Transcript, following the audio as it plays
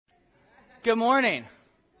Good morning.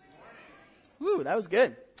 Ooh, that was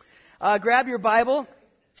good. Grab your Bible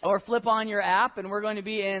or flip on your app, and we're going to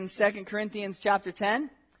be in 2 Corinthians chapter 10.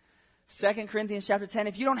 2 Corinthians chapter 10.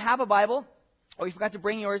 If you don't have a Bible, or you forgot to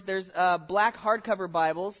bring yours, there's black hardcover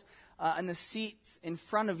Bibles in the seats in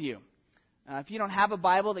front of you. If you don't have a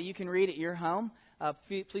Bible that you can read at your home,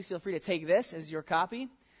 please feel free to take this as your copy.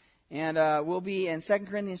 And we'll be in 2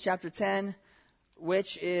 Corinthians chapter 10,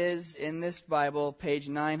 which is in this Bible, page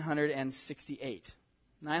 968.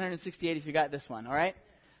 968 if you got this one, all right?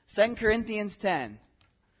 2 Corinthians 10.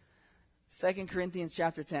 2 Corinthians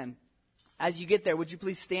chapter 10. As you get there, would you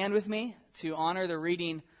please stand with me to honor the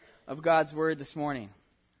reading of God's Word this morning?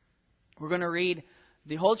 We're going to read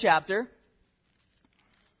the whole chapter,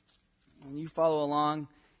 and you follow along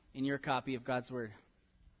in your copy of God's Word.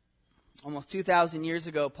 Almost 2,000 years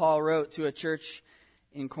ago, Paul wrote to a church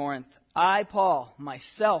in Corinth, I, Paul,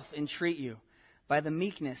 myself entreat you by the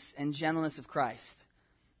meekness and gentleness of Christ.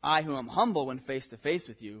 I who am humble when face to face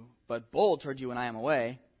with you, but bold toward you when I am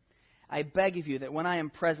away. I beg of you that when I am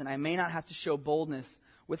present, I may not have to show boldness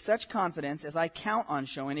with such confidence as I count on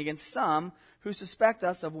showing against some who suspect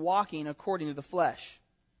us of walking according to the flesh.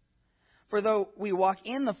 For though we walk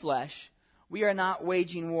in the flesh, we are not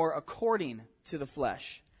waging war according to the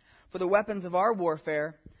flesh. For the weapons of our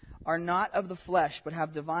warfare are not of the flesh, but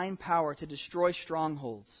have divine power to destroy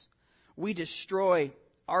strongholds. We destroy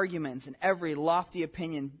arguments and every lofty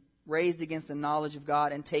opinion raised against the knowledge of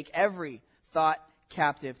God, and take every thought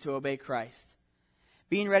captive to obey Christ,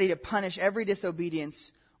 being ready to punish every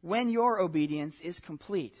disobedience when your obedience is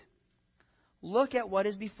complete. Look at what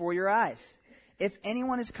is before your eyes. If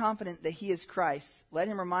anyone is confident that he is Christ's, let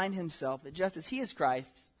him remind himself that just as he is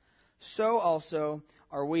Christ's, so also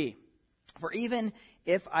are we. For even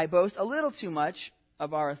if I boast a little too much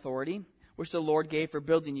of our authority, which the Lord gave for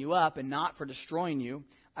building you up and not for destroying you,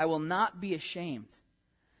 I will not be ashamed.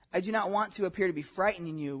 I do not want to appear to be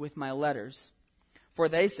frightening you with my letters. For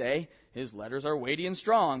they say, his letters are weighty and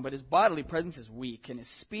strong, but his bodily presence is weak, and his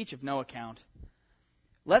speech of no account.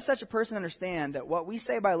 Let such a person understand that what we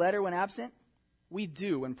say by letter when absent, we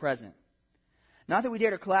do when present. Not that we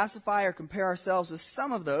dare to classify or compare ourselves with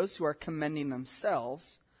some of those who are commending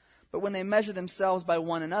themselves, but when they measure themselves by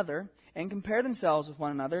one another and compare themselves with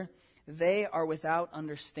one another, they are without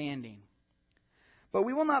understanding. But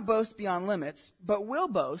we will not boast beyond limits, but will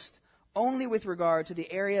boast only with regard to the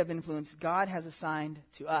area of influence God has assigned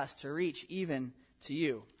to us to reach even to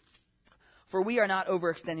you. For we are not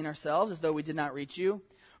overextending ourselves as though we did not reach you,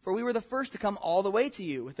 for we were the first to come all the way to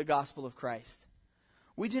you with the gospel of Christ.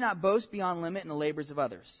 We do not boast beyond limit in the labors of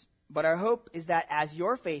others, but our hope is that as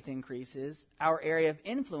your faith increases, our area of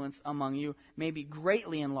influence among you may be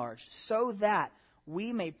greatly enlarged, so that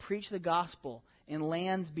we may preach the gospel in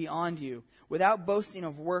lands beyond you, without boasting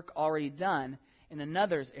of work already done in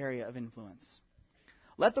another's area of influence.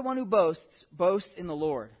 Let the one who boasts, boast in the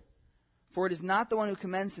Lord. For it is not the one who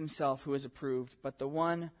commends himself who is approved, but the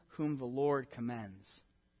one whom the Lord commends.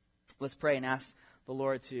 Let's pray and ask the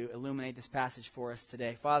Lord to illuminate this passage for us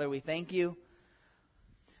today. Father, we thank you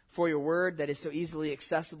for your word that is so easily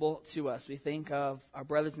accessible to us. We think of our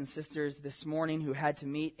brothers and sisters this morning who had to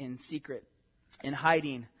meet in secret, in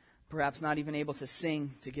hiding, perhaps not even able to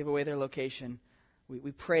sing, to give away their location.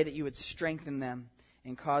 We pray that you would strengthen them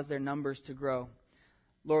and cause their numbers to grow.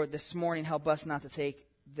 Lord, this morning, help us not to take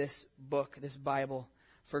this book, this Bible,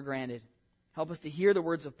 for granted. Help us to hear the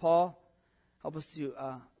words of Paul. Help us to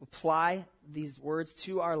apply these words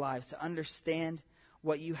to our lives, to understand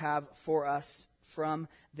what you have for us from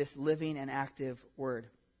this living and active word.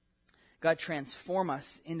 God, transform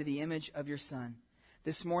us into the image of your Son.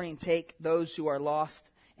 This morning, take those who are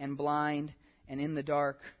lost and blind and in the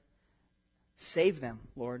dark. Save them,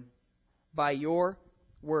 Lord, by your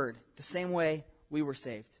word, the same way we were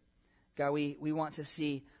saved. God, we want to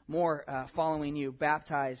see more following you,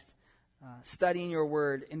 baptized, studying your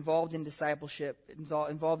word, involved in discipleship,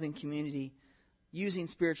 involved in community, using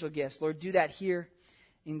spiritual gifts. Lord, do that here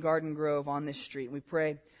in Garden Grove on this street. And we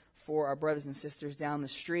pray for our brothers and sisters down the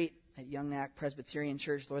street at Young Nack Presbyterian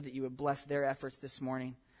Church, Lord, that you would bless their efforts this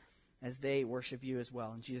morning as they worship you as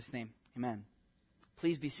well. In Jesus' name, amen.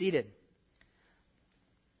 Please be seated.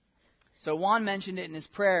 So Juan mentioned it in his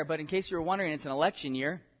prayer, but in case you were wondering, it's an election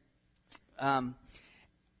year.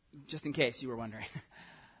 Just in case you were wondering.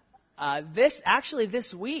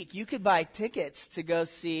 This week, you could buy tickets to go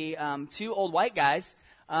see two old white guys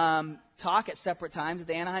talk at separate times at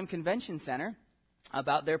the Anaheim Convention Center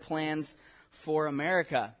about their plans for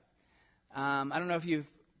America. I don't know if you've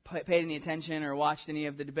paid any attention or watched any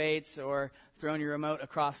of the debates or thrown your remote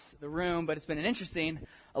across the room, but it's been an interesting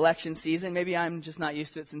election season. Maybe I'm just not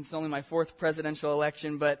used to it since it's only my fourth presidential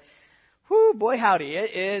election, but whoo, boy howdy,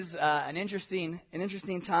 it is an interesting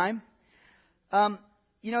time.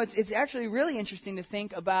 It's actually really interesting to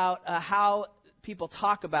think about how people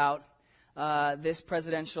talk about this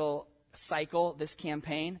presidential cycle, this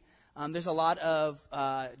campaign. There's a lot of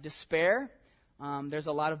despair. There's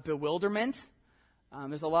a lot of bewilderment.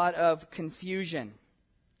 There's a lot of confusion.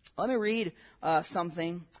 Let me read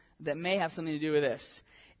something that may have something to do with this.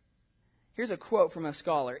 Here's a quote from a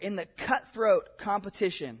scholar. In the cutthroat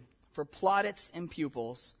competition for plaudits and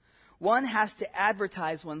pupils, one has to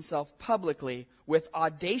advertise oneself publicly with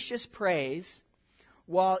audacious praise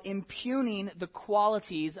while impugning the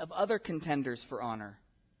qualities of other contenders for honor.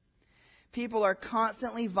 People are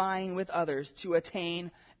constantly vying with others to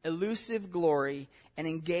attain elusive glory and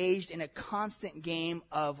engaged in a constant game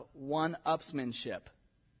of one-upsmanship.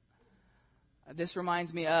 This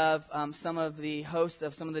reminds me of some of the hosts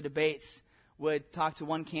of some of the debates would talk to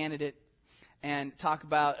one candidate and talk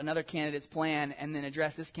about another candidate's plan and then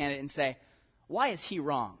address this candidate and say, why is he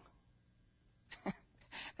wrong?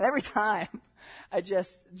 And every time I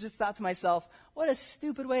just thought to myself, what a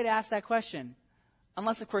stupid way to ask that question.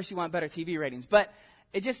 Unless, of course, you want better TV ratings. But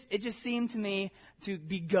it just seemed to me to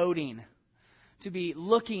be goading, to be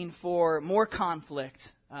looking for more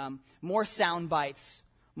conflict, more sound bites,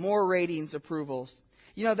 more ratings approvals.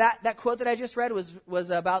 You know, that quote that I just read was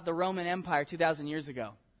about the Roman Empire 2,000 years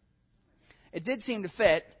ago. It did seem to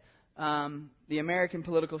fit the American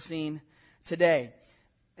political scene today,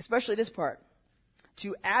 especially this part.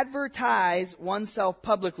 To advertise oneself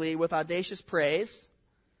publicly with audacious praise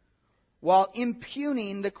while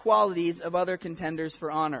impugning the qualities of other contenders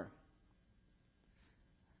for honor.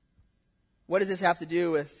 What does this have to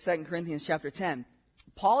do with 2 Corinthians chapter 10?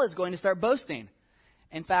 Paul is going to start boasting.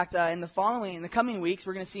 In fact, in the coming weeks,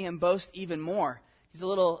 we're going to see him boast even more. He's a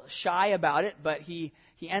little shy about it, but he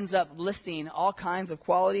ends up listing all kinds of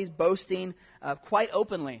qualities, boasting quite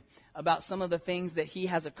openly about some of the things that he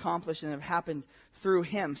has accomplished and have happened through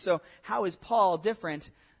him. So how is Paul different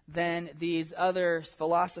than these other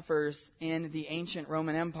philosophers in the ancient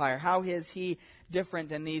Roman Empire? How is he different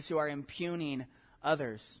than these who are impugning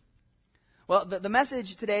others? Well, the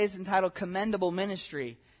message today is entitled Commendable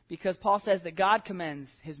Ministry, because Paul says that God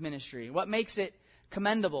commends his ministry. What makes it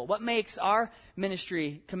commendable? What makes our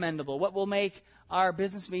ministry commendable? What will make our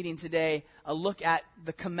business meeting today a look at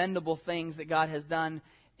the commendable things that God has done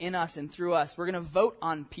in us and through us? We're going to vote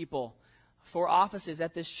on people for offices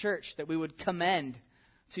at this church that we would commend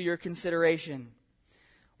to your consideration.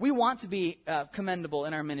 We want to be commendable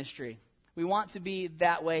in our ministry. We want to be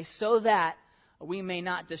that way so that we may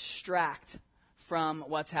not distract from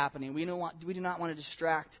what's happening. We do not want to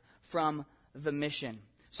distract from the mission.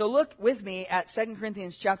 So look with me at 2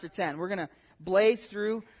 Corinthians chapter 10. We're going to blaze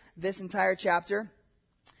through this entire chapter.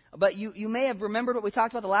 But you may have remembered what we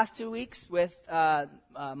talked about the last 2 weeks with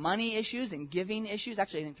money issues and giving issues.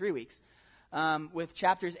 Actually, I think 3 weeks. With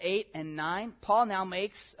chapters 8 and 9, Paul now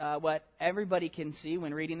makes what everybody can see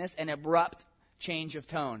when reading this, an abrupt change of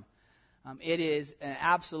tone. It is an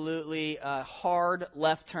absolutely hard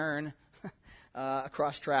left turn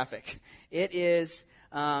across traffic. It is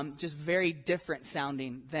just very different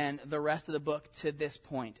sounding than the rest of the book to this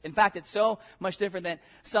point. In fact, it's so much different that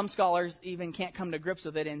some scholars even can't come to grips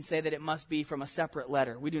with it and say that it must be from a separate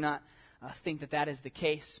letter. We do not think that is the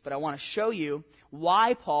case, but I want to show you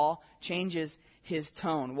why Paul changes his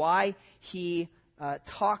tone, why he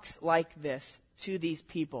talks like this to these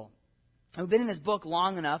people. We've been in this book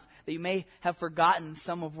long enough that you may have forgotten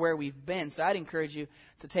some of where we've been, so I'd encourage you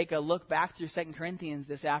to take a look back through 2 Corinthians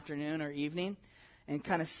this afternoon or evening and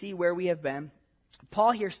kind of see where we have been.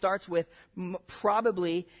 Paul here starts with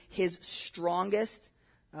probably his strongest,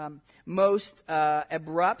 most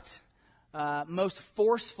abrupt, most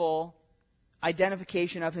forceful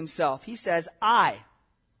identification of himself. He says, I,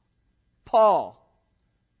 Paul,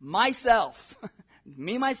 myself,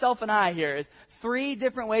 me, myself, and I here is 3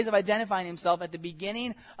 different ways of identifying himself at the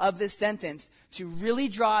beginning of this sentence to really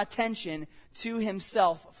draw attention to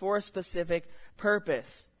himself for a specific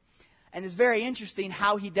purpose. And it's very interesting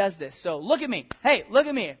how he does this. So look at me. Hey, look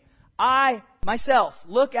at me. I, myself,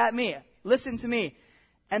 look at me. Listen to me.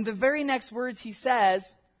 And the very next words he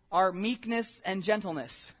says are meekness and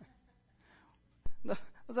gentleness. Those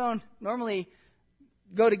don't normally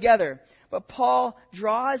go together. But Paul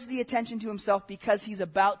draws the attention to himself because he's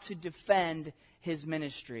about to defend his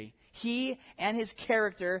ministry. He and his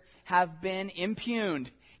character have been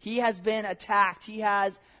impugned. He has been attacked. He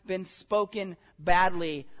has been spoken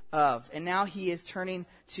badly of. And now he is turning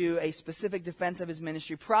to a specific defense of his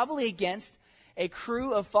ministry, probably against a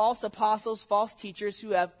crew of false apostles, false teachers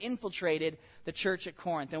who have infiltrated the church at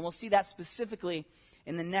Corinth. And we'll see that specifically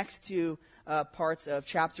in the next two parts of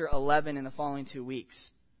chapter 11 in the following 2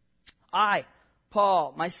 weeks. I,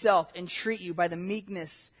 Paul, myself, entreat you by the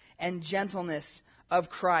meekness and gentleness of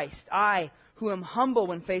Christ. I, who am humble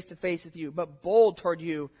when face to face with you, but bold toward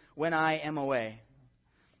you when I am away.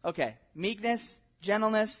 Okay, meekness,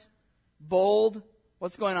 gentleness, bold.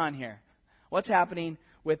 What's going on here? What's happening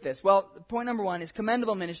with this? Well, point number one is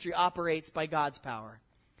commendable ministry operates by God's power.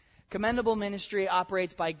 Commendable ministry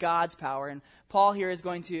operates by God's power. And Paul here is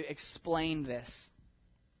going to explain this.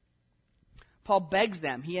 Paul begs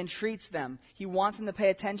them. He entreats them. He wants them to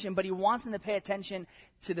pay attention, but he wants them to pay attention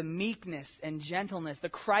to the meekness and gentleness, the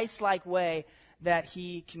Christ-like way that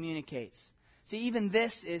he communicates. See, even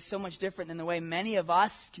this is so much different than the way many of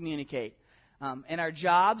us communicate. In our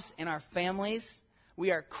jobs, in our families,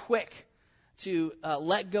 we are quick to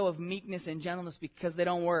let go of meekness and gentleness because they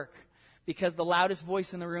don't work, because the loudest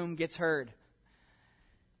voice in the room gets heard.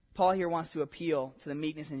 Paul here wants to appeal to the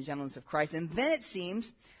meekness and gentleness of Christ. And then it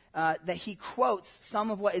seems that he quotes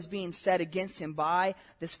some of what is being said against him by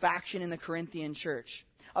this faction in the Corinthian church.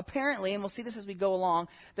 Apparently, and we'll see this as we go along,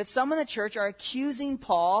 that some in the church are accusing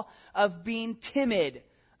Paul of being timid,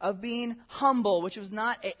 of being humble, which was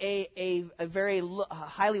not a very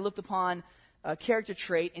highly looked upon character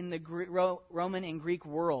trait in the Roman and Greek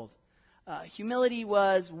world. Humility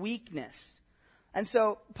was weakness. And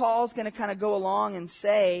so Paul's going to kind of go along and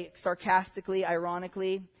say, sarcastically,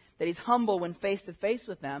 ironically, that he's humble when face to face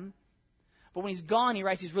with them. But when he's gone, he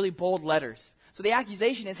writes these really bold letters. So the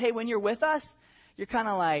accusation is, hey, when you're with us, you're kind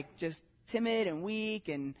of like just timid and weak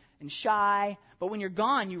and shy. But when you're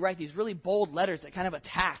gone, you write these really bold letters that kind of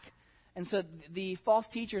attack. And so the false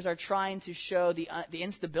teachers are trying to show the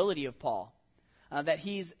instability of Paul. That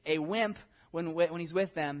he's a wimp when he's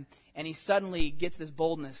with them, and he suddenly gets this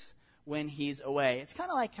boldness when he's away. It's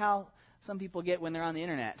kind of like how some people get when they're on the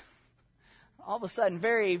internet. All of a sudden,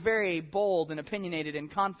 very, very bold and opinionated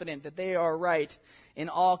and confident that they are right in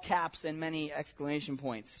all caps and many exclamation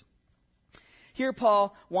points. Here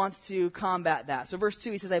Paul wants to combat that. So verse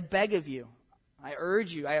 2, he says, I beg of you, I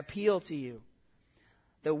urge you, I appeal to you,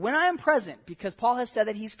 that when I am present, because Paul has said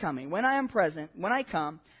that he's coming, when I am present, when I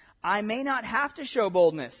come, I may not have to show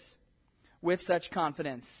boldness with such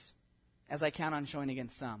confidence as I count on showing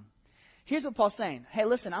against some. Here's what Paul's saying. Hey,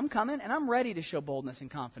 listen, I'm coming, and I'm ready to show boldness and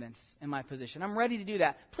confidence in my position. I'm ready to do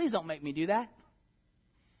that. Please don't make me do that.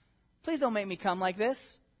 Please don't make me come like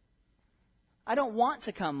this. I don't want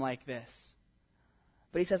to come like this.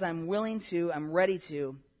 But he says, I'm willing to, I'm ready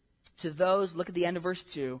to those, look at the end of verse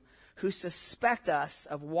 2, who suspect us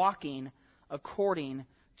of walking according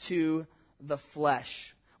to the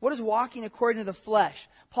flesh. What is walking according to the flesh?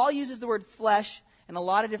 Paul uses the word flesh in a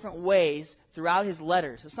lot of different ways throughout his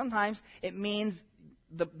letters. So sometimes it means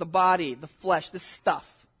the body, the flesh, the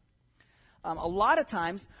stuff. A lot of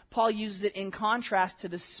times, Paul uses it in contrast to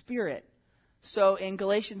the Spirit. So in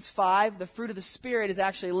Galatians 5, the fruit of the Spirit is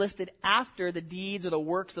actually listed after the deeds or the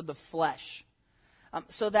works of the flesh.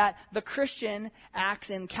 So that the Christian acts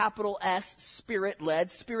in capital S,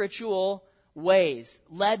 Spirit-led, spiritual ways,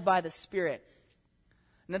 led by the Spirit.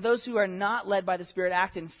 Now, those who are not led by the Spirit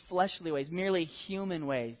act in fleshly ways, merely human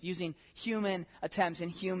ways, using human attempts and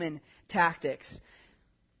human tactics.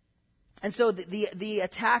 And so the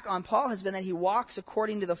attack on Paul has been that he walks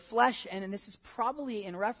according to the flesh, and this is probably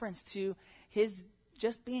in reference to his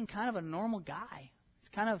just being kind of a normal guy. He's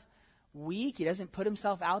kind of weak. He doesn't put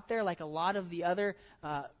himself out there like a lot of the other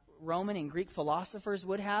Roman and Greek philosophers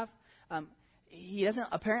would have. He doesn't,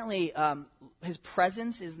 apparently, his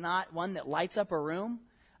presence is not one that lights up a room.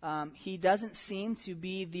 He doesn't seem to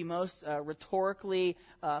be the most rhetorically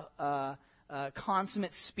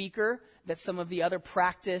consummate speaker that some of the other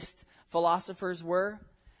practiced philosophers were.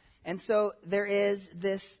 And so there is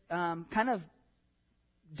this kind of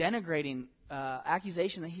denigrating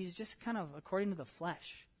accusation that he's just kind of according to the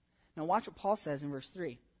flesh. Now watch what Paul says in verse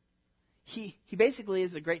 3. He basically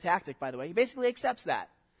is a great tactic, by the way. He basically accepts that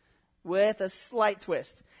with a slight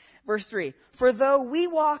twist. Verse 3, for though we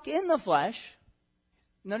walk in the flesh,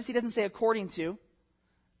 notice he doesn't say according to,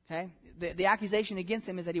 okay? The accusation against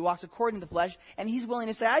him is that he walks according to the flesh, and he's willing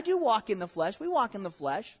to say, I do walk in the flesh. We walk in the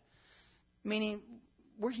flesh, meaning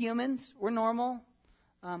we're humans, we're normal,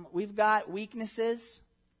 we've got weaknesses.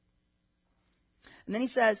 And then he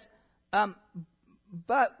says,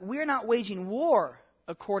 but we're not waging war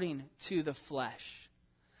according to the flesh.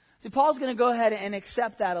 See, Paul's going to go ahead and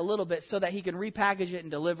accept that a little bit so that he can repackage it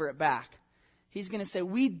and deliver it back. He's going to say,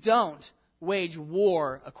 we don't wage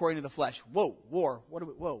war according to the flesh. Whoa, war.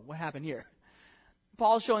 What happened here?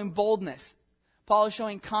 Paul is showing boldness. Paul is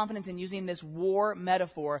showing confidence in using this war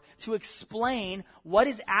metaphor to explain what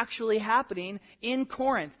is actually happening in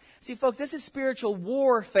Corinth. See, folks, this is spiritual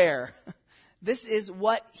warfare. This is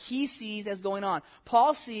what he sees as going on.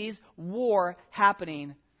 Paul sees war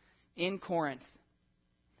happening in Corinth,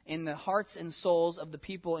 in the hearts and souls of the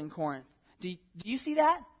people in Corinth. Do you see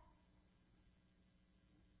that?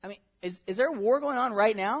 I mean, is there war going on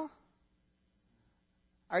right now?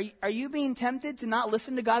 Are you being tempted to not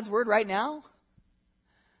listen to God's word right now?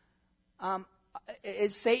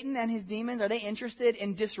 Is Satan and his demons, are they interested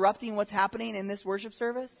in disrupting what's happening in this worship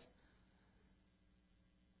service?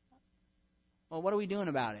 Well, what are we doing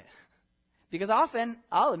about it? Because often,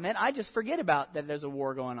 I'll admit, I just forget about that there's a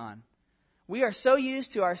war going on. We are so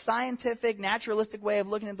used to our scientific, naturalistic way of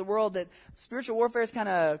looking at the world that spiritual warfare is kind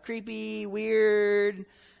of creepy, weird,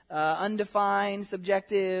 undefined,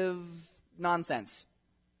 subjective nonsense.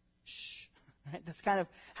 Shh. Right? That's kind of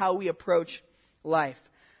how we approach life.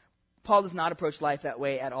 Paul does not approach life that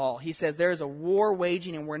way at all. He says there is a war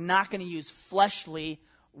waging and we're not going to use fleshly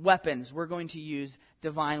weapons. We're going to use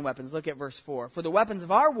divine weapons. Look at verse 4. For the weapons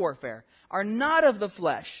of our warfare are not of the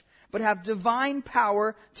flesh, but have divine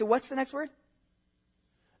power to, what's the next word?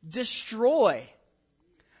 Destroy.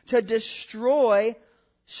 To destroy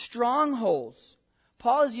strongholds.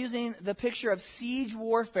 Paul is using the picture of siege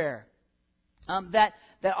warfare. That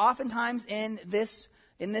oftentimes in this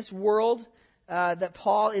world that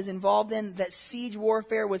Paul is involved in, that siege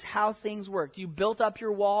warfare was how things worked. You built up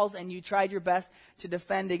your walls and you tried your best to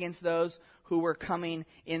defend against those who were coming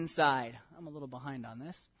inside. I'm a little behind on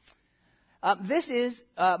this. This is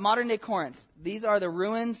modern-day Corinth. These are the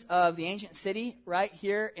ruins of the ancient city right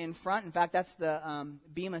here in front. In fact, that's the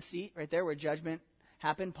bema seat right there where judgment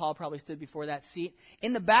happened. Paul probably stood before that seat.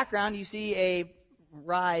 In the background, you see a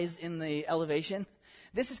rise in the elevation.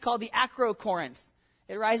 This is called the Acrocorinth.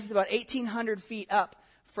 It rises about 1,800 feet up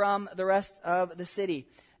from the rest of the city.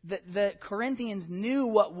 The Corinthians knew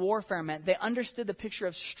what warfare meant. They understood the picture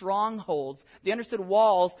of strongholds. They understood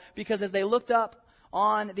walls because as they looked up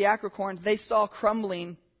on the Acrocorinth, they saw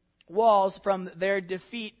crumbling walls from their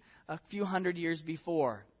defeat a few hundred years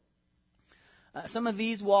before. Some of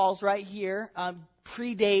these walls right here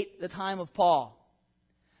predate the time of Paul.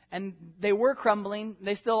 And they were crumbling.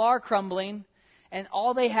 They still are crumbling. And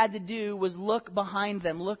all they had to do was look behind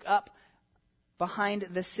them, look up behind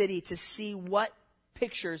the city to see what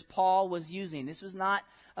pictures Paul was using. This was not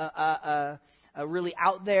a really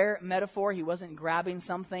out there metaphor. He wasn't grabbing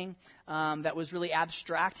something that was really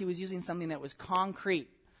abstract. He was using something that was concrete,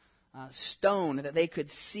 stone that they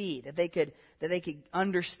could see, that they could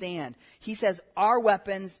understand. He says, our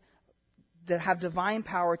weapons that have divine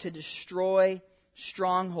power to destroy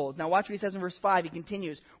strongholds. Now watch what he says in verse 5. He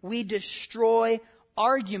continues, we destroy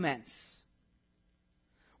arguments.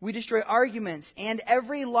 We destroy arguments and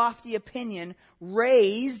every lofty opinion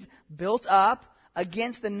raised, built up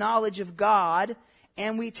against the knowledge of God,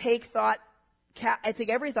 and we take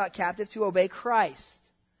every thought captive to obey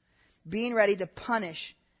Christ, being ready to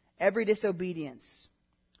punish every disobedience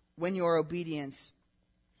when your obedience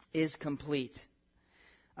is complete.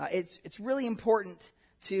 It's really important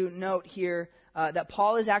to note here that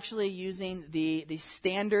Paul is actually using the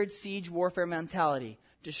standard siege warfare mentality.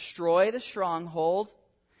 Destroy the stronghold,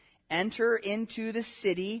 enter into the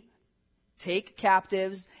city, take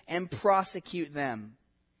captives, and prosecute them.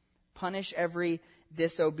 Punish every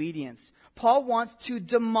disobedience. Paul wants to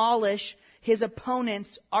demolish his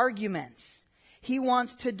opponent's arguments. He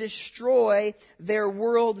wants to destroy their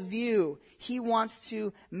worldview. He wants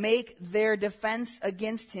to make their defense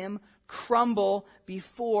against him crumble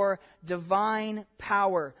before divine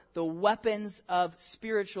power, the weapons of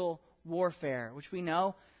spiritual warfare, which we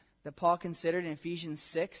know that Paul considered in Ephesians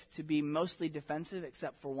 6 to be mostly defensive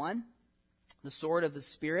except for one, the sword of the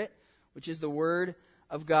Spirit, which is the Word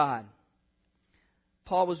of God.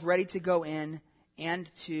 Paul was ready to go in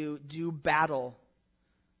and to do battle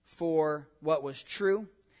for what was true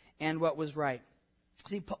and what was right.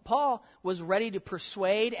 See, Paul was ready to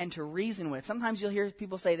persuade and to reason with. Sometimes you'll hear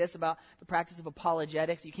people say this about the practice of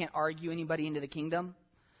apologetics. You can't argue anybody into the kingdom,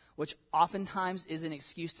 which oftentimes is an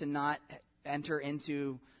excuse to not enter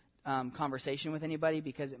into conversation with anybody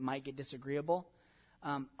because it might get disagreeable.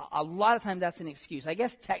 A lot of times that's an excuse. I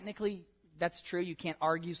guess technically that's true. You can't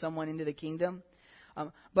argue someone into the kingdom.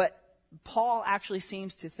 But Paul actually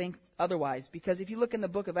seems to think otherwise, because if you look in the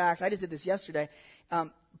book of Acts, I just did this yesterday,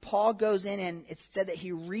 Paul goes in and it's said that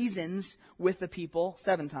he reasons with the people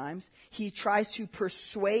 7 times. He tries to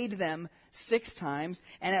persuade them 6 times.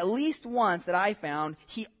 And at least once that I found,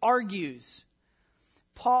 he argues.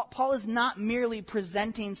 Paul is not merely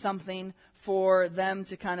presenting something for them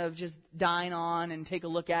to kind of just dine on and take a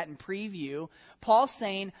look at and preview. Paul's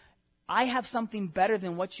saying, I have something better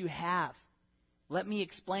than what you have. Let me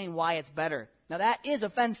explain why it's better. Now that is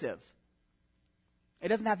offensive. It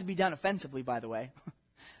doesn't have to be done offensively, by the way.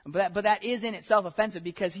 But that is in itself offensive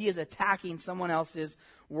because he is attacking someone else's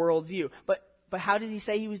worldview. But how did he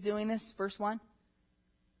say he was doing this? First one?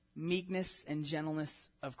 Meekness and gentleness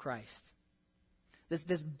of Christ.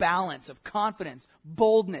 This balance of confidence,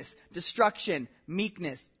 boldness, destruction,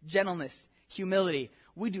 meekness, gentleness, humility.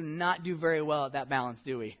 We do not do very well at that balance,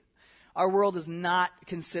 do we? Our world does not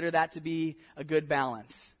consider that to be a good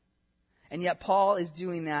balance. And yet Paul is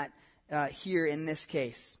doing that here in this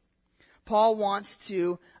case. Paul wants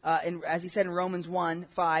to, as he said in Romans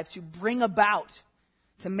 1:5, to bring about,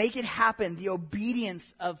 to make it happen, the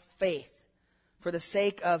obedience of faith for the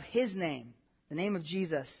sake of his name, the name of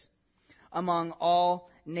Jesus, among all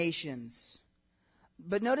nations.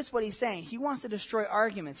 But notice what he's saying. He wants to destroy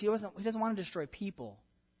arguments. He doesn't want to destroy people.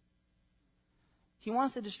 He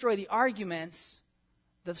wants to destroy the arguments,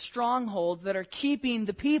 the strongholds that are keeping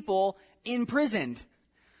the people imprisoned.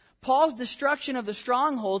 Paul's destruction of the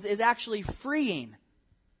strongholds is actually freeing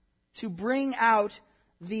to bring out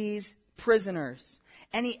these prisoners.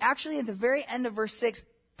 And he actually, at the very end of verse 6,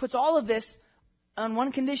 puts all of this on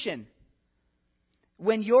one condition.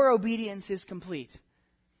 When your obedience is complete.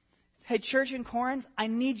 Hey, church in Corinth, I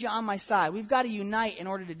need you on my side. We've got to unite in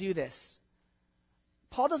order to do this.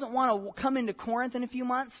 Paul doesn't want to come into Corinth in a few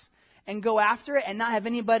months and go after it and not have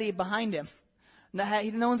anybody behind him.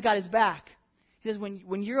 No one's got his back. He says,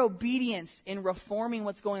 when your obedience in reforming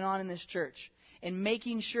what's going on in this church and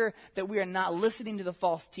making sure that we are not listening to the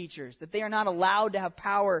false teachers, that they are not allowed to have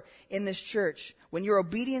power in this church, when your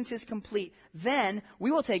obedience is complete, then we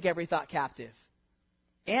will take every thought captive.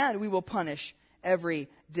 And we will punish every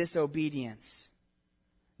disobedience.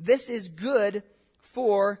 This is good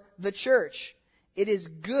for the church. It is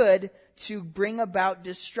good to bring about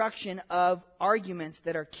destruction of arguments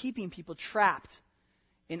that are keeping people trapped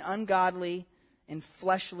in ungodly and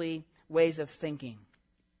fleshly ways of thinking.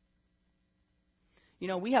 You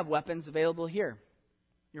know, we have weapons available here.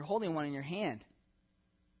 You're holding one in your hand,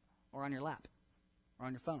 or on your lap, or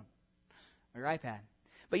on your phone, or your iPad.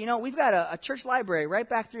 But you know, we've got a church library right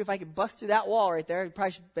back through. If I could bust through that wall right there, you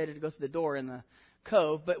probably should better to go through the door in the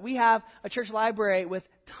cove. But we have a church library with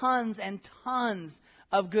tons and tons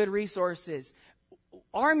of good resources.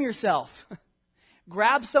 Arm yourself.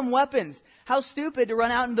 Grab some weapons. How stupid to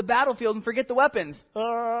run out into the battlefield and forget the weapons.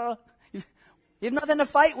 You have nothing to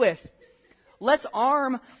fight with. Let's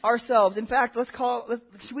arm ourselves. In fact,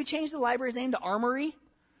 should we change the library's name to Armory?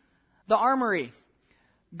 The Armory.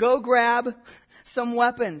 Go grab some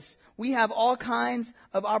weapons. We have all kinds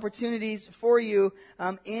of opportunities for you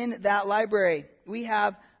in that library. We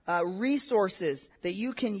have resources that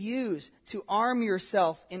you can use to arm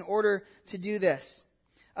yourself in order to do this.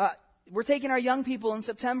 We're taking our young people in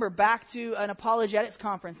September back to an apologetics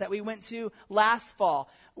conference that we went to last fall.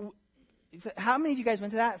 How many of you guys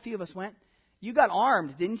went to that? A few of us went. You got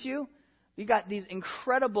armed, didn't you? You got these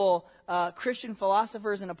incredible Christian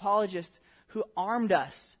philosophers and apologists who armed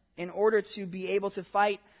us in order to be able to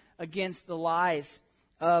fight against the lies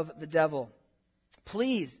of the devil.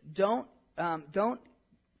 Please don't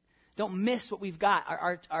miss what we've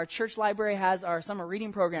got. Our church library has our summer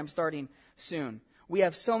reading program starting soon. We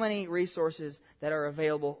have so many resources that are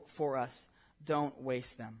available for us. Don't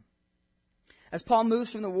waste them. As Paul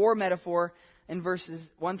moves from the war metaphor in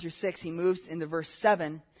verses 1 through 6, he moves into verse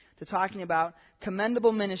 7 to talking about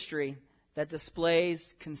commendable ministry that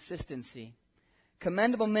displays consistency.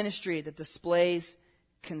 Commendable ministry that displays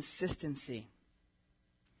consistency.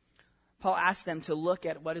 Paul asks them to look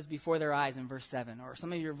at what is before their eyes in verse 7. Or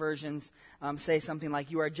some of your versions say something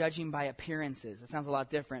like, you are judging by appearances. It sounds a lot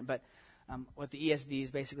different, but what the ESV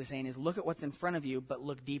is basically saying is look at what's in front of you, but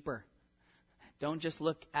look deeper. Don't just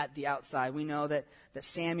look at the outside. We know that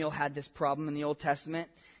Samuel had this problem in the Old Testament.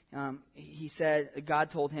 He said,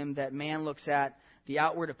 God told him that man looks at the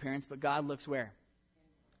outward appearance, but God looks where?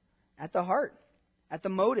 At the heart, at the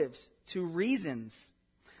motives, to reasons.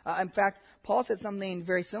 In fact, Paul said something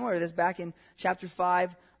very similar to this back in chapter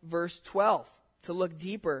 5, verse 12, to look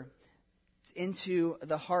deeper into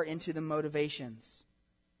the heart, into the motivations.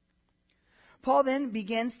 Paul then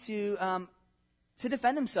begins to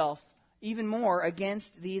defend himself even more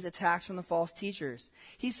against these attacks from the false teachers.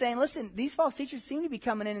 He's saying, listen, these false teachers seem to be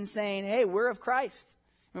coming in and saying, hey, we're of Christ.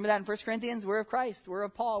 Remember that in 1 Corinthians? We're of Christ. We're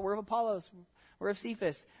of Paul. We're of Apollos. We're of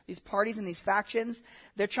Cephas. These parties and these factions,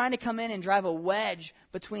 they're trying to come in and drive a wedge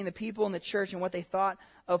between the people in the church and what they thought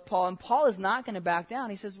of Paul. And Paul is not going to back down.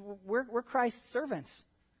 He says, we're Christ's servants.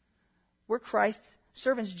 We're Christ's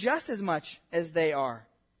servants just as much as they are.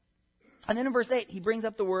 And then in verse 8, he brings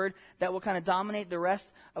up the word that will kind of dominate the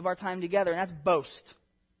rest of our time together, and that's boast.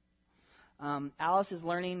 Alice is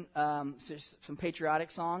learning some patriotic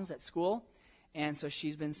songs at school, and so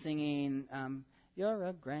she's been singing, you're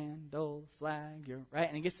a grand old flag, you're right,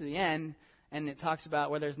 and it gets to the end, and it talks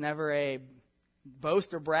about where there's never a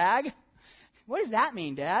boast or brag. What does that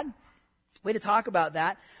mean, Dad? Way to talk about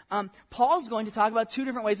that. Paul's going to talk about two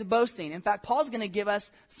different ways of boasting. In fact, Paul's going to give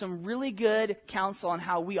us some really good counsel on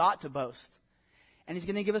how we ought to boast. And he's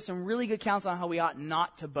going to give us some really good counsel on how we ought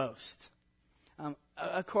not to boast.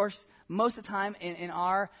 Of course, most of the time in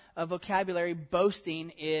our vocabulary,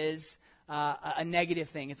 boasting is a negative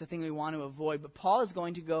thing. It's a thing we want to avoid. But Paul is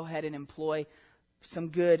going to go ahead and employ some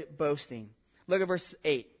good boasting. Look at verse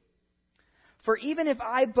 8. For even if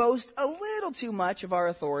I boast a little too much of our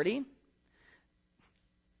authority,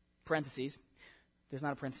 parentheses, there's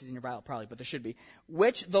not a parenthesis in your Bible probably, but there should be,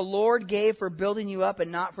 which the Lord gave for building you up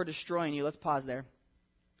and not for destroying you. Let's pause there.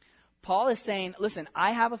 Paul is saying, listen,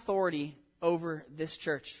 I have authority over this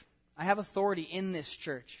church. I have authority in this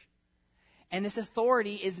church. And this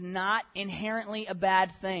authority is not inherently a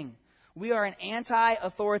bad thing. We are an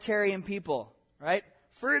anti-authoritarian people, right?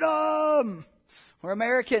 Freedom! We're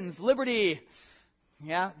Americans. Liberty.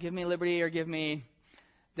 Yeah, give me liberty or give me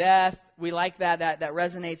death. We like that. That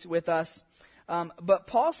resonates with us. But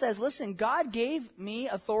Paul says, listen, God gave me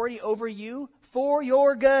authority over you for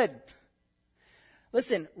your good.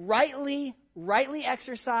 Listen, rightly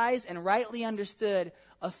exercised and rightly understood,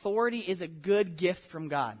 authority is a good gift from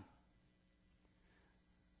God.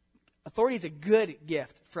 Authority is a good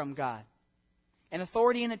gift from God. And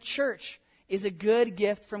authority in a church is a good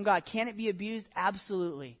gift from God. Can it be abused?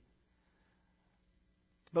 Absolutely.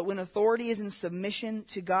 But when authority is in submission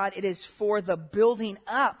to God, it is for the building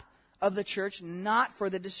up of the church, not for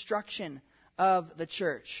the destruction of the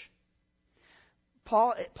church.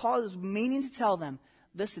 Paul is meaning to tell them,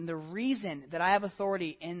 listen, the reason that I have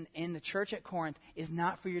authority in the church at Corinth is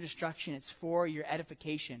not for your destruction. It's for your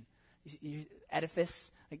edification. Your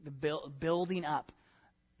edifice, like the building up.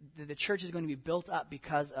 The church is going to be built up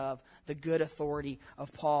because of the good authority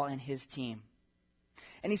of Paul and his team.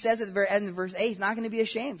 And he says at the very end of verse 8, he's not going to be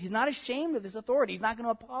ashamed. He's not ashamed of this authority. He's not going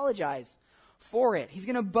to apologize for it. He's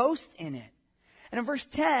going to boast in it. And in verse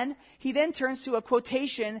 10, he then turns to a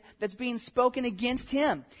quotation that's being spoken against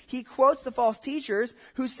him. He quotes the false teachers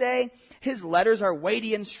who say, his letters are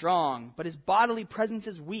weighty and strong, but his bodily presence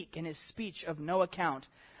is weak and his speech of no account.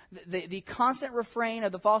 The constant refrain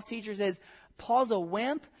of the false teachers is, Paul's a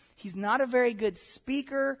wimp, he's not a very good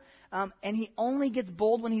speaker, and he only gets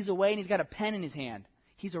bold when he's away and he's got a pen in his hand.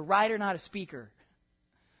 He's a writer, not a speaker.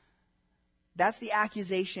 That's the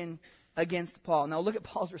accusation against Paul. Now look at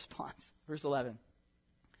Paul's response, verse 11.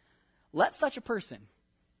 Let such a person,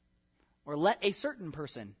 or let a certain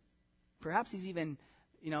person, perhaps he's even,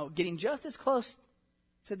 getting just as close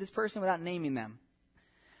to this person without naming them,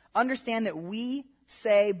 understand that what we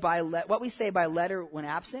say by letter when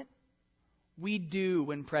absent, we do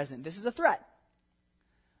when present. This is a threat.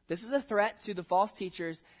 This is a threat to the false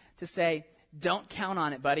teachers to say, don't count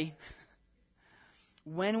on it, buddy.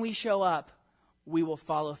 When we show up, we will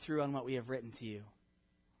follow through on what we have written to you.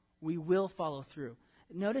 We will follow through.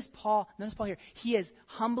 Notice Paul here. He is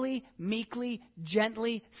humbly, meekly,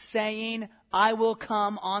 gently saying, I will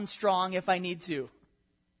come on strong if I need to.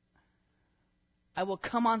 I will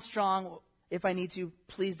come on strong if I need to.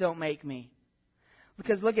 Please don't make me.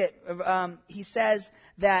 Because look at, he says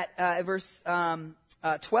that, verse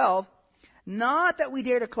 12, not that we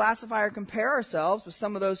dare to classify or compare ourselves with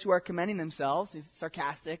some of those who are commending themselves. He's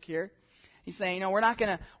sarcastic here. He's saying, we're not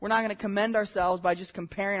gonna commend ourselves by just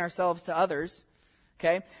comparing ourselves to others.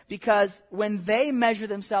 Okay? Because when they measure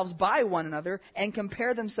themselves by one another and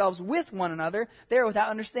compare themselves with one another, they're without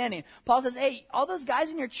understanding. Paul says, hey, all those guys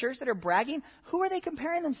in your church that are bragging, who are they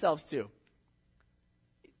comparing themselves to?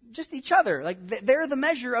 Just each other. Like, they're the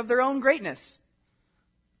measure of their own greatness.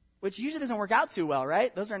 Which usually doesn't work out too well,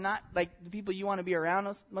 right? Those are not like the people you want to be around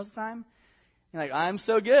most of the time. You're like, I'm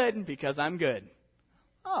so good because I'm good.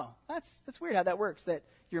 Oh, that's weird how that works, that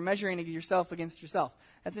you're measuring yourself against yourself.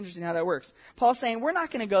 That's interesting how that works. Paul's saying, we're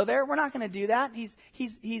not going to go there. We're not going to do that.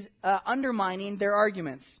 He's undermining their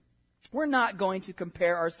arguments. We're not going to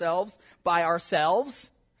compare ourselves by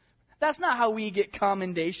ourselves. That's not how we get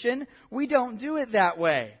commendation. We don't do it that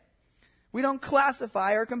way. We don't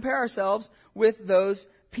classify or compare ourselves with those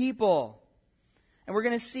people. And we're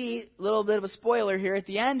going to see a little bit of a spoiler here. At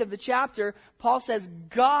the end of the chapter, Paul says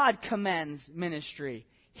God commends ministry.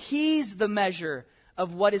 He's the measure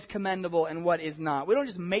of what is commendable and what is not. We don't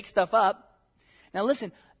just make stuff up. Now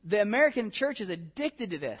listen, the American church is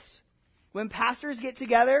addicted to this. When pastors get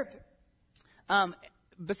together,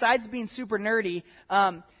 besides being super nerdy,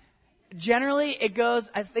 generally it goes,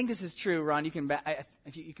 I think this is true, Ron, you can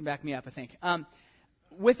back me up, I think.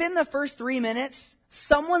 Within the first 3 minutes,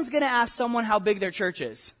 someone's going to ask someone how big their church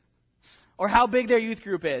is, or how big their youth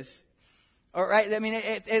group is. All right, I mean,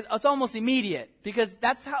 it's almost immediate, because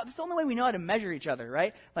that's the only way we know how to measure each other,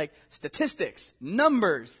 right? Like statistics,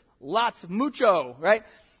 numbers, lots, mucho, right?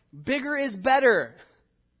 Bigger is better.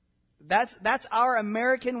 That's our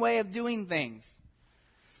American way of doing things.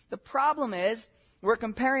 The problem is we're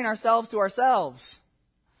comparing ourselves to ourselves.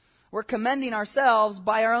 We're commending ourselves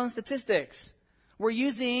by our own statistics. We're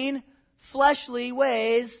using fleshly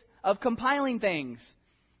ways of compiling things.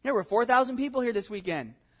 There were 4,000 people here this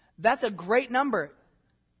weekend. That's a great number.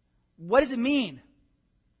 What does it mean?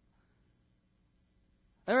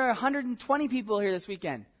 There are 120 people here this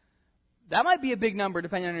weekend. That might be a big number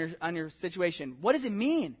depending on your situation. What does it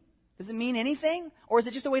mean? Does it mean anything? Or is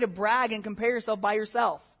it just a way to brag and compare yourself by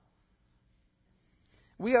yourself?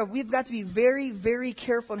 We've got to be very, very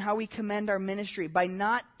careful in how we commend our ministry by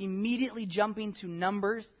not immediately jumping to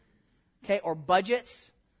numbers, okay, or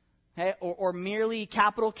budgets, okay, or merely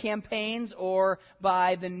capital campaigns, or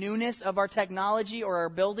by the newness of our technology or our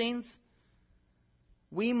buildings.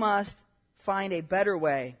 We must find a better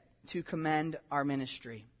way to commend our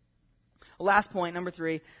ministry. Last point, number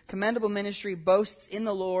 3, commendable ministry boasts in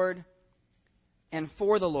the Lord and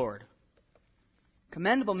for the Lord.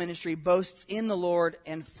 Commendable ministry boasts in the Lord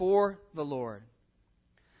and for the Lord.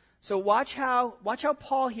 So watch how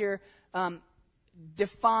Paul here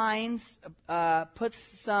defines, puts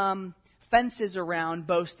some fences around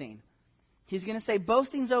boasting. He's going to say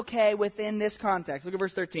boasting's okay within this context. Look at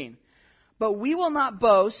verse 13. But we will not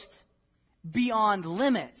boast beyond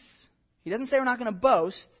limits. He doesn't say we're not going to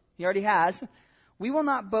boast. He already has. We will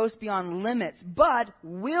not boast beyond limits, but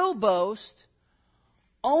will boast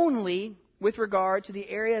only with regard to the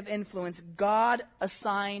area of influence God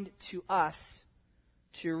assigned to us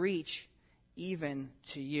to reach even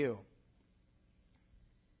to you.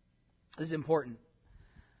 This is important.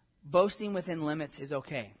 Boasting within limits is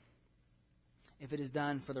okay if it is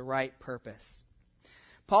done for the right purpose.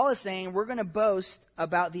 Paul is saying we're going to boast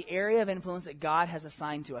about the area of influence that God has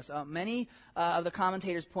assigned to us. Many of the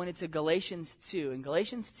commentators pointed to Galatians 2. In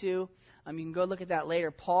Galatians 2, you can go look at that later.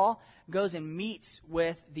 Paul goes and meets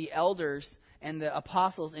with the elders and the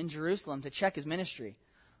apostles in Jerusalem to check his ministry.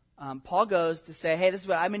 Paul goes to say, hey, this is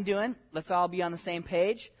what I've been doing. Let's all be on the same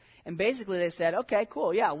page. And basically they said, okay,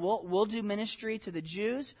 cool, yeah, we'll do ministry to the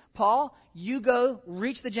Jews. Paul, you go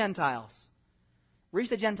reach the Gentiles. Reach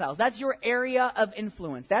the Gentiles. That's your area of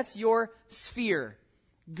influence. That's your sphere.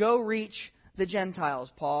 Go reach the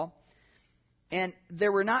Gentiles, Paul. And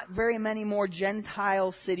there were not very many more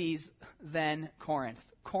Gentile cities than Corinth.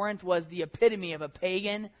 Corinth was the epitome of a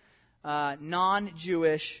pagan,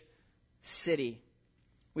 non-Jewish city.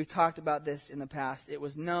 We've talked about this in the past. It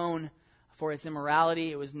was known for its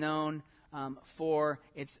immorality. It was known for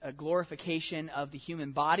its glorification of the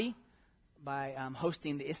human body by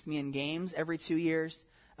hosting the Isthmian Games every 2 years.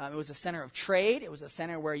 It was a center of trade. It was a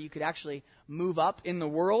center where you could actually move up in the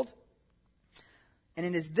world. And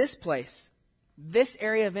it is this place, this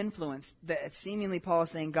area of influence, that seemingly Paul is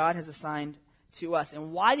saying God has assigned to us.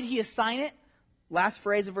 And why did he assign it? Last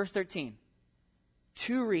phrase of verse 13.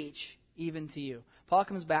 To reach even to you. Paul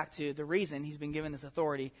comes back to the reason he's been given this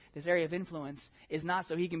authority, this area of influence, is not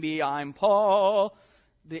so he can be, I'm Paul.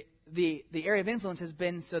 The area of influence has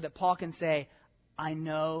been so that Paul can say, I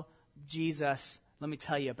know Jesus. Let me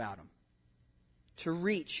tell you about him. To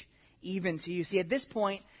reach even to you. See, at this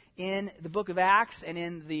point in the book of Acts and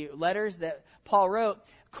in the letters that Paul wrote,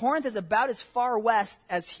 Corinth is about as far west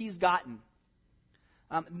as he's gotten.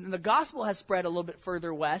 The gospel has spread a little bit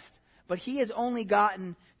further west, but he has only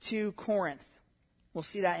gotten to Corinth. We'll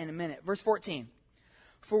see that in a minute. Verse 14.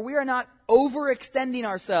 For we are not overextending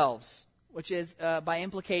ourselves, which is by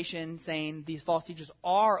implication saying these false teachers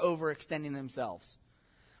are overextending themselves.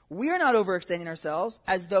 We are not overextending ourselves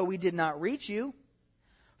as though we did not reach you,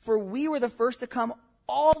 for we were the first to come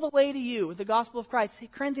all the way to you with the gospel of Christ. Hey,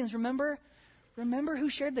 Corinthians, remember who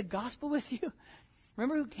shared the gospel with you?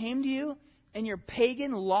 Remember who came to you in your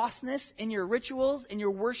pagan lostness, in your rituals, in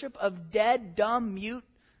your worship of dead, dumb, mute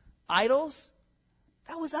idols?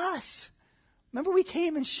 That was us. Remember we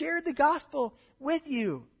came and shared the gospel with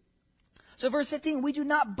you. So verse 15, we do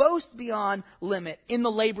not boast beyond limit in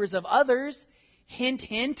the labors of others. Hint,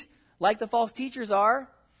 hint, like the false teachers are.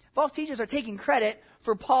 False teachers are taking credit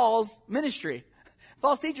for Paul's ministry.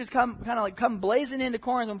 False teachers come blazing into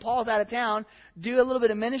Corinth when Paul's out of town, do a little bit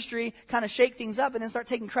of ministry, kind of shake things up, and then start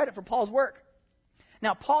taking credit for Paul's work.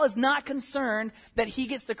 Now, Paul is not concerned that he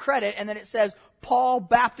gets the credit and that it says Paul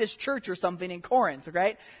Baptist Church or something in Corinth,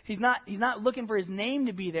 right? He's not looking for his name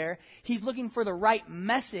to be there. He's looking for the right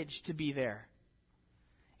message to be there.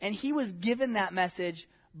 And he was given that message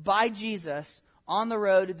by Jesus on the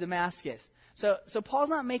road to Damascus. So Paul's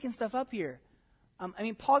not making stuff up here.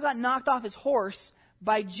 Paul got knocked off his horse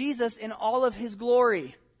by Jesus in all of his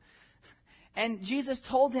glory. And Jesus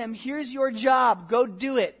told him, here's your job, go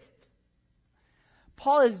do it.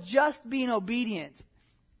 Paul is just being obedient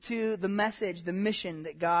to the message, the mission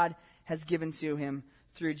that God has given to him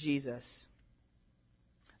through Jesus.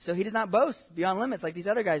 So he does not boast beyond limits like these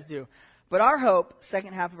other guys do. But our hope,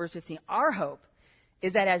 second half of verse 15, our hope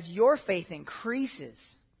is that as your faith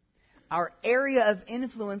increases, our area of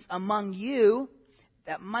influence among you,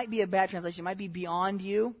 that might be a bad translation, might be beyond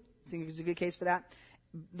you. I think there's a good case for that.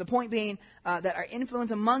 The point being that our influence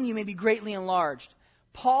among you may be greatly enlarged.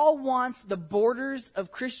 Paul wants the borders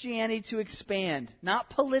of Christianity to expand, not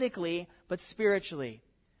politically, but spiritually.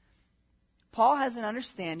 Paul has an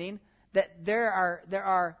understanding that there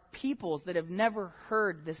are peoples that have never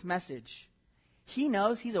heard this message. He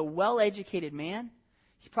knows he's a well-educated man.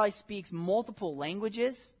 He probably speaks multiple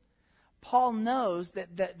languages. Paul knows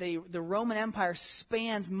that the Roman Empire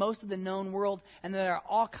spans most of the known world, and there are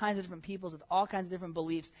all kinds of different peoples with all kinds of different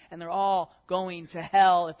beliefs, and they're all going to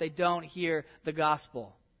hell if they don't hear the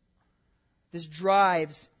gospel. This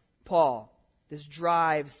drives Paul. This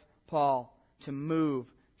drives Paul to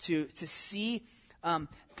move, to see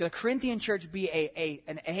the Corinthian church be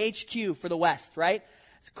an HQ for the West, right?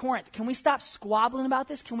 Corinth, can we stop squabbling about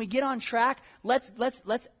this? Can we get on track? Let's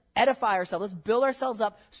edify ourselves. Let's build ourselves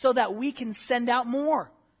up so that we can send out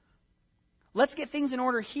more. Let's get things in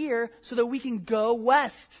order here so that we can go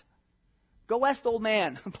west. Go west, old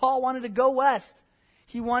man. Paul wanted to go west.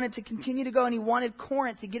 He wanted to continue to go, and he wanted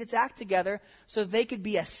Corinth to get its act together so they could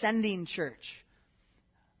be a sending church.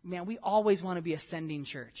 Man, we always want to be a sending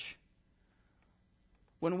church.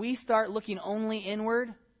 When we start looking only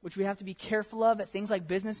inward, which we have to be careful of at things like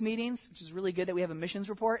business meetings, which is really good that we have a missions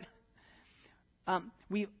report,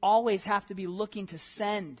 we always have to be looking to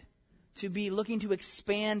send, to be looking to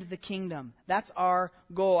expand the kingdom. That's our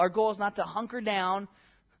goal. Our goal is not to hunker down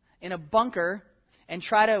in a bunker and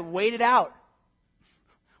try to wait it out.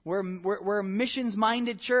 We're a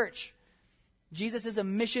missions-minded church. Jesus is a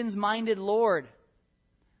missions-minded Lord.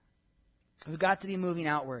 We've got to be moving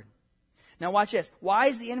outward. Now watch this. Why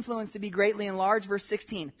is the influence to be greatly enlarged? Verse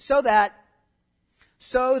 16. So that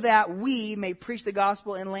we may preach the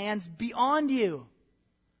gospel in lands beyond you,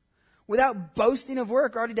 without boasting of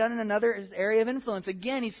work already done in another area of influence.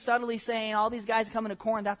 Again, he's subtly saying all these guys coming to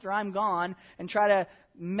Corinth after I'm gone and try to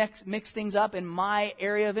mix things up in my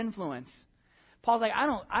area of influence. Paul's like, I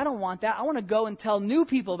don't want that. I want to go and tell new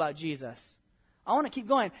people about Jesus. I want to keep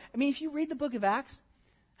going. If you read the book of Acts,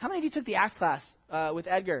 how many of you took the Acts class with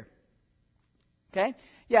Edgar? Okay?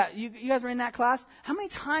 Yeah, you guys were in that class. How many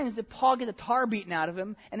times did Paul get the tar beaten out of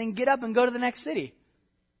him and then get up and go to the next city?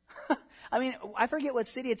 I forget what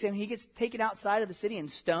city it's in. He gets taken outside of the city and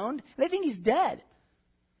stoned. And they think he's dead.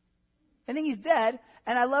 And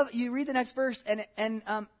I love, you read the next verse, and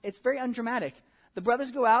it's very undramatic. The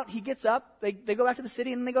brothers go out, he gets up, they go back to the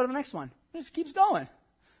city, and then they go to the next one. It just keeps going.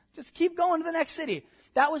 Just keep going to the next city.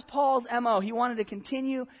 That was Paul's MO. He wanted to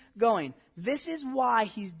continue going. This is why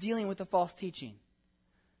he's dealing with the false teaching.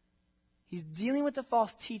 He's dealing with the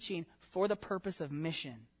false teaching for the purpose of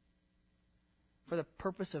mission, for the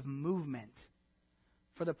purpose of movement,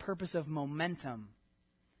 for the purpose of momentum.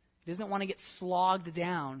 He doesn't want to get slogged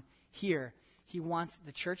down here. He wants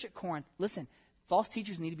the church at Corinth. Listen, false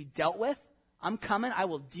teachers need to be dealt with. I'm coming. I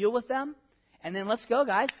will deal with them. And then let's go,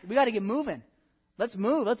 guys. We got to get moving. Let's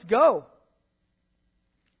move. Let's go.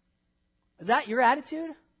 Is that your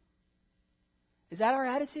attitude? Is that our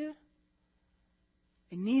attitude?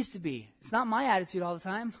 It needs to be. It's not my attitude all the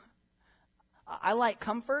time. I like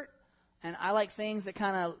comfort, and I like things that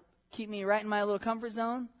kind of keep me right in my little comfort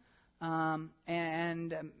zone.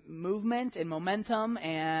 And movement and momentum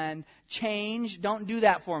and change don't do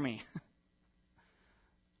that for me.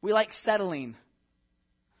 We like settling.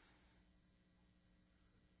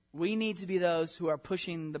 We need to be those who are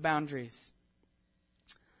pushing the boundaries.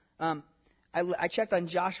 I checked on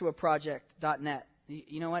joshuaproject.net.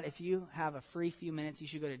 You know what? If you have a free few minutes, you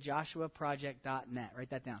should go to joshuaproject.net.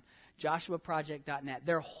 Write that down. joshuaproject.net.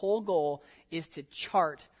 Their whole goal is to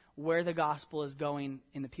chart where the gospel is going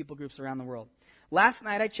in the people groups around the world. Last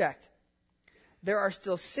night I checked. There are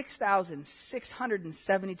still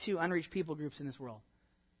 6,672 unreached people groups in this world.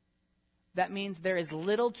 That means there is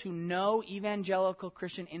little to no evangelical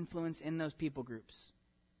Christian influence in those people groups.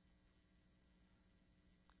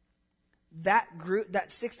 That group, that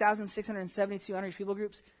 6,672 unreached people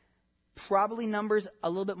groups, probably numbers a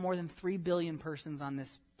little bit more than 3 billion persons on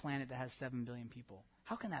this planet that has 7 billion people.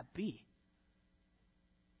 How can that be?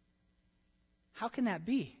 How can that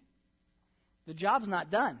be? The job's not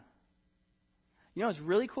done. You know what's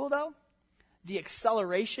really cool, though? The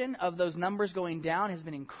acceleration of those numbers going down has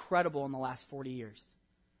been incredible in the last 40 years.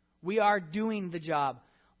 We are doing the job.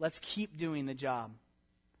 Let's keep doing the job.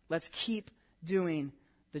 Let's keep doing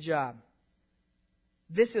the job.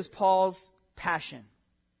 This is Paul's passion.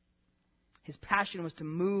 His passion was to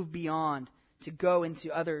move beyond, to go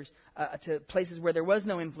into others, to places where there was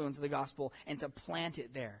no influence of the gospel, and to plant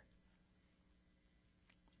it there,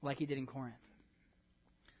 like he did in Corinth.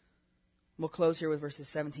 We'll close here with verses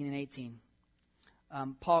 17 and 18.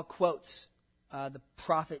 Paul quotes the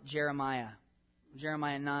prophet Jeremiah.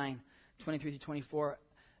 Jeremiah 9, 23 through 24.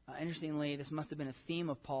 Interestingly, this must have been a theme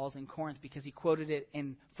of Paul's in Corinth because he quoted it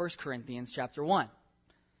in 1 Corinthians chapter 1.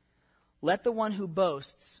 Let the one who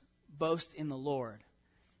boasts, boast in the Lord.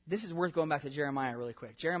 This is worth going back to Jeremiah really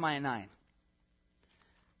quick. Jeremiah 9.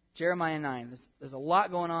 Jeremiah 9. There's a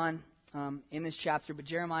lot going on in this chapter, but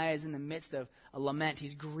Jeremiah is in the midst of a lament.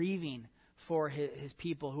 He's grieving for his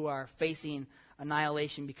people who are facing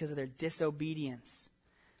annihilation because of their disobedience.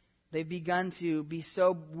 They've begun to be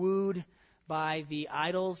so wooed by the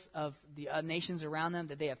idols of the nations around them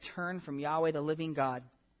that they have turned from Yahweh, the living God.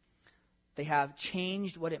 They have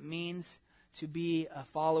changed what it means to be a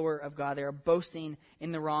follower of God. They are boasting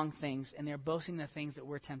in the wrong things, and they're boasting in the things that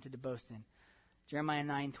we're tempted to boast in. Jeremiah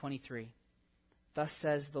 9:23. Thus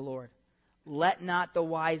says the Lord, let not the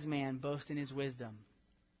wise man boast in his wisdom.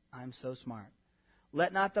 I'm so smart.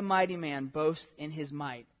 Let not the mighty man boast in his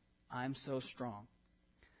might. I'm so strong.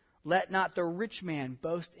 Let not the rich man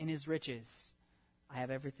boast in his riches. I have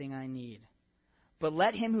everything I need. But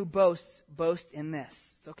let him who boasts, boast in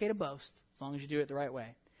this. It's okay to boast, as long as you do it the right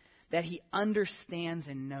way. That he understands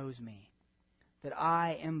and knows me. That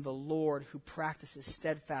I am the Lord who practices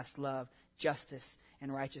steadfast love, justice,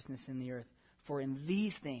 and righteousness in the earth. For in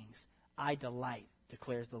these things I delight,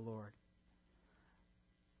 declares the Lord.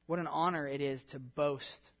 What an honor it is to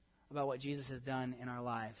boast about what Jesus has done in our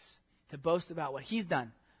lives. To boast about what he's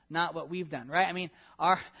done, not what we've done, right? I mean,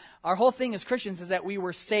 our whole thing as Christians is that we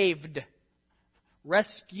were saved,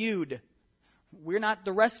 rescued. We're not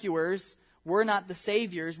the rescuers. We're not the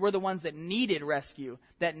saviors. We're the ones that needed rescue,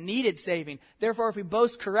 that needed saving. Therefore, if we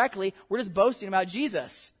boast correctly, we're just boasting about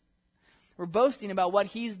Jesus. We're boasting about what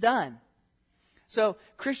he's done. So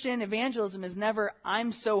Christian evangelism is never,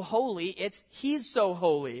 I'm so holy, it's he's so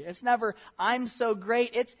holy. It's never, I'm so great,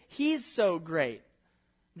 it's he's so great.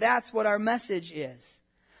 That's what our message is.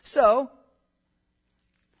 So,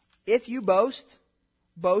 if you boast,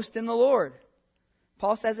 boast in the Lord.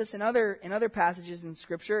 Paul says this in other passages in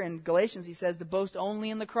Scripture. In Galatians, he says to boast only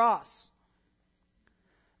in the cross.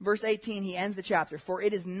 Verse 18, he ends the chapter. For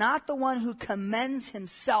it is not the one who commends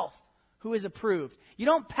himself who is approved. You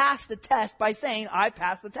don't pass the test by saying, I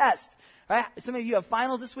passed the test. Right? Some of you have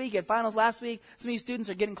finals this week, you had finals last week. Some of you students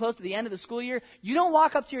are getting close to the end of the school year. You don't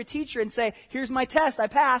walk up to your teacher and say, here's my test, I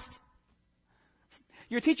passed.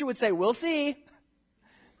 Your teacher would say, we'll see.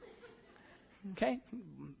 Okay?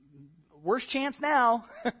 Worst chance now.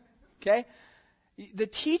 Okay? The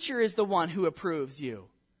teacher is the one who approves you.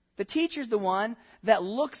 The teacher is the one that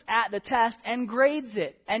looks at the test and grades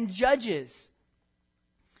it and judges.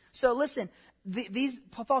 So listen, these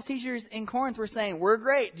false teachers in Corinth were saying, we're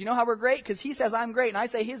great. Do you know how we're great? Because he says I'm great, and I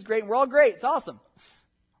say he's great, and we're all great. It's awesome.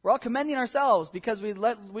 We're all commending ourselves because we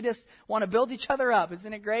just want to build each other up.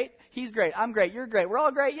 Isn't it great? He's great. I'm great. You're great. We're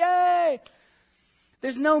all great. Yay!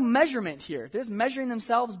 There's no measurement here. They're just measuring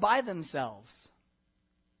themselves by themselves.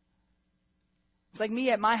 It's like me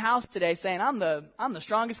at my house today saying, I'm the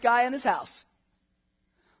strongest guy in this house.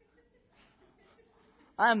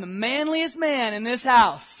 I am the manliest man in this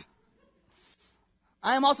house.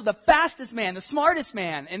 I am also the fastest man, the smartest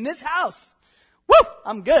man in this house. Woo!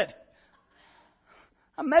 I'm good.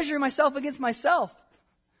 I'm measuring myself against myself.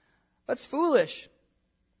 That's foolish.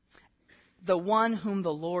 The one whom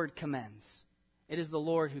the Lord commends. It is the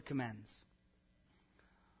Lord who commends.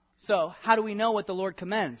 So, how do we know what the Lord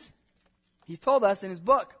commends? He's told us in his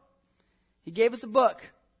book. He gave us a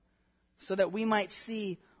book. so that we might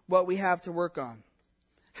see what we have to work on,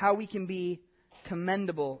 how we can be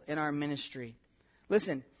commendable in our ministry.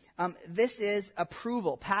 Listen, this is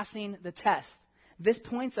approval, passing the test. This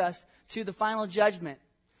points us to the final judgment,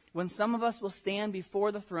 when some of us will stand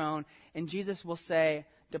before the throne and Jesus will say,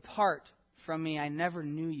 "Depart from me, I never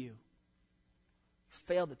knew you."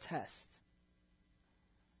 Failed the test.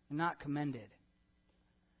 Not commended.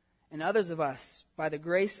 And others of us, by the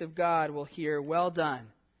grace of God, will hear, "Well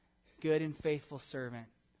done, good and faithful servant.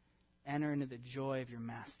 Enter into the joy of your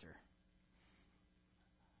master."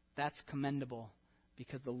 That's commendable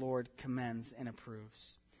because the Lord commends and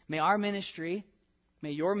approves. May our ministry,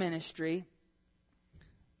 may your ministry,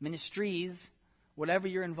 ministries, whatever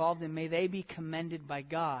you're involved in, may they be commended by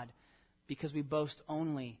God because we boast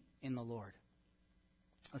only in the Lord.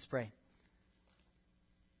 Let's pray.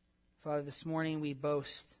 Father, this morning we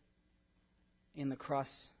boast in the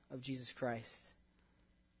cross of Jesus Christ,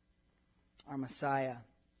 our Messiah,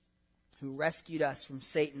 who rescued us from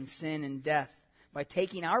Satan, sin, and death by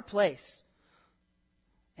taking our place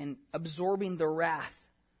and absorbing the wrath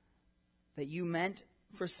that you meant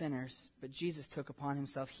for sinners, but Jesus took upon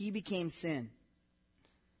himself. He became sin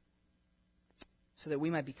so that we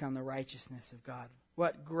might become the righteousness of God.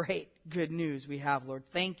 What great good news we have, Lord.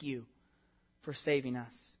 Thank you for saving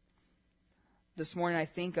us. This morning I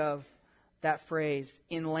think of that phrase,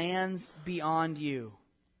 "in lands beyond you."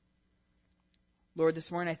 Lord, this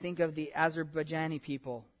morning I think of the Azerbaijani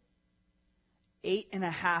people.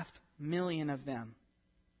 8.5 million of them.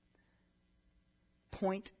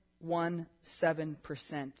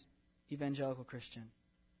 0.17% evangelical Christian.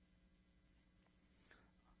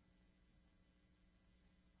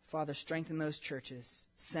 Father, strengthen those churches.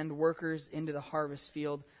 Send workers into the harvest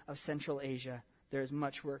field of Central Asia. There is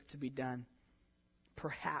much work to be done.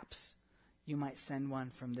 Perhaps you might send one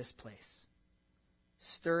from this place.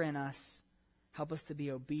 Stir in us. Help us to be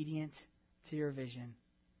obedient to your vision.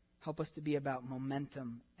 Help us to be about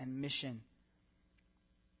momentum and mission.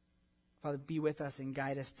 Father, be with us and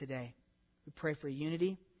guide us today. We pray for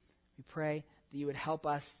unity. We pray that you would help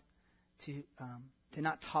us to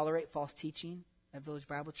not tolerate false teaching at Village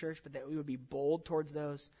Bible Church, but that we would be bold towards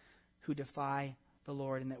those who defy the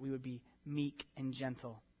Lord, and that we would be meek and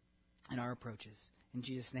gentle in our approaches. In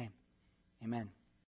Jesus' name, amen.